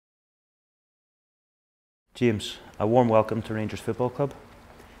James, a warm welcome to Rangers Football Club.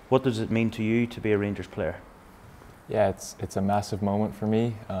 What does it mean to you to be a Rangers player? Yeah, it's a massive moment for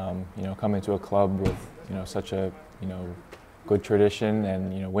me. Coming to a club with such a good tradition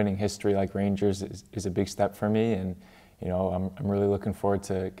and winning history like Rangers is a big step for me, and I'm really looking forward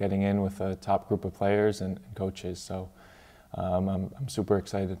to getting in with a top group of players and coaches. So I'm super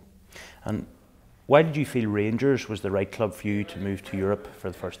excited. And why did you feel Rangers was the right club for you to move to Europe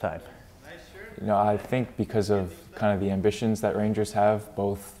for the first time? I think because of kind of the ambitions that Rangers have,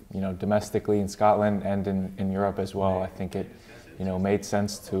 both domestically in Scotland and in Europe as well. I think it made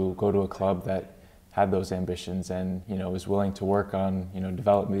sense to go to a club that had those ambitions and was willing to work on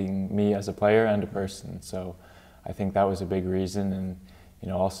developing me as a player and a person. So I think that was a big reason,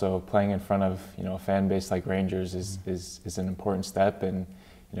 and also playing in front of a fan base like Rangers is an important step, and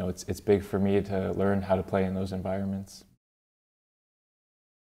it's big for me to learn how to play in those environments.